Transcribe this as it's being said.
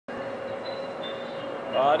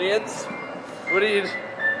Audience? What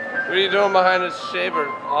are you doing behind this shaver,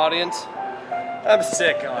 audience? I'm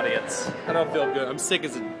sick, audience. I don't feel good. I'm sick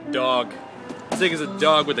as a dog. Sick as a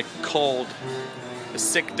dog with a cold. A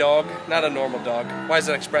sick dog, not a normal dog. Why is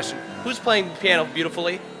that expression? Who's playing piano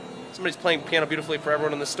beautifully? Somebody's playing piano beautifully for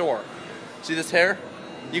everyone in the store. See this hair?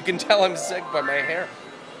 You can tell I'm sick by my hair.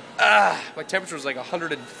 My temperature was like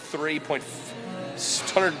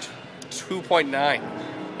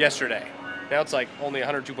 102.9 yesterday. Now it's like only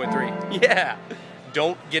 102.3. Yeah.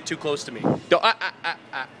 Don't get too close to me. Don't.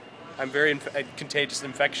 I'm very contagious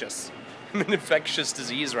and infectious. I'm an infectious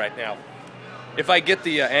disease right now. If I get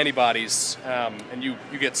the antibodies and you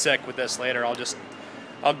get sick with this later,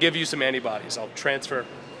 I'll give you some antibodies. I'll transfer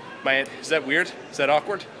my. Is that weird? Is that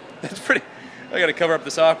awkward? That's pretty. I gotta cover up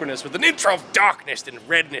this awkwardness with an intro of darkness and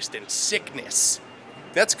redness and sickness.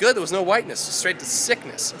 That's good. There was no whiteness. Straight to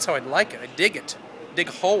sickness. That's how I like it. I dig it. Dig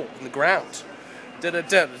a hole in the ground.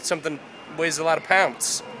 Something weighs a lot of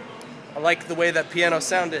pounds. I like the way that piano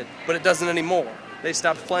sounded, but it doesn't anymore. They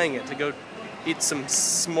stopped playing it to go eat some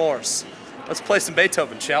s'mores. Let's play some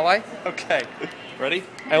Beethoven, shall I? Okay. Ready?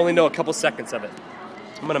 I only know a couple seconds of it.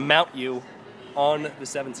 I'm gonna mount you on the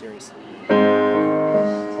 7 series.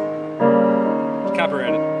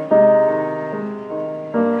 Copyrighted.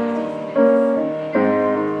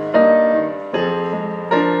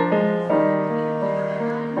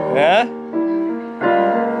 Yeah?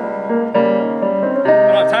 I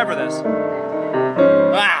don't have time for this.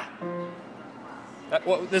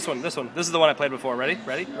 This one. This is the one I played before. Ready?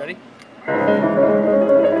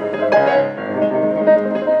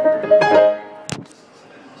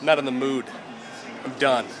 I'm not in the mood. I'm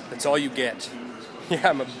done. That's all you get. Yeah,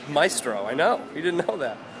 I'm a maestro. I know. You didn't know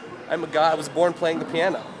that. I'm a guy. I was born playing the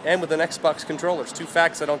piano and with an Xbox controller. It's 2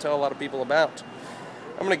 facts I don't tell a lot of people about.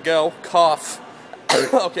 I'm gonna go cough.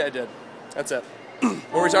 Okay, I did. That's it.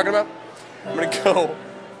 What were we talking about? I'm gonna go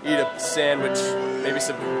eat a sandwich, maybe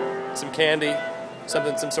some candy,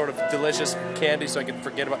 some sort of delicious candy, so I can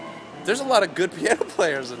forget about. There's a lot of good piano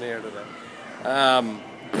players in here today. I'm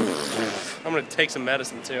gonna take some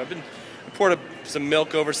medicine too. I poured some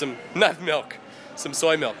milk over some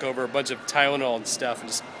soy milk over a bunch of Tylenol and stuff, and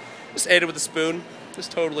just ate it with a spoon. Just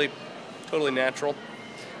totally natural.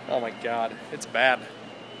 Oh my God, it's bad.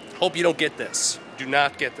 Hope you don't get this. Do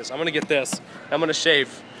not get this. I'm gonna get this. I'm gonna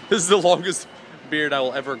shave. This is the longest beard I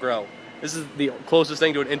will ever grow. This is the closest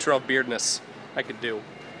thing to an intro of beardness I could do.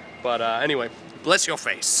 But anyway, bless your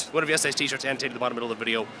face. One of yesterday's t-shirts annotated at the bottom middle of the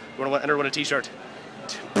video. You want to enter win a t-shirt?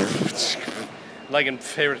 Like and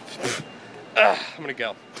favorite. I'm gonna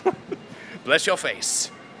go. Bless your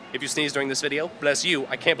face. If you sneeze during this video, bless you.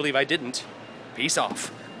 I can't believe I didn't. Peace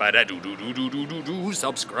off. Ba-da-do-do-do-do-do-do.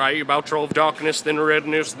 Subscribe. Outro of darkness, then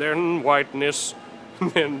redness, then whiteness,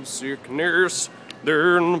 then sickness,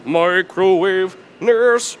 then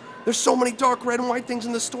microwave-ness. There's so many dark red and white things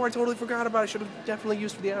in the store I totally forgot about. I should have definitely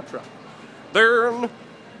used for the outro. Then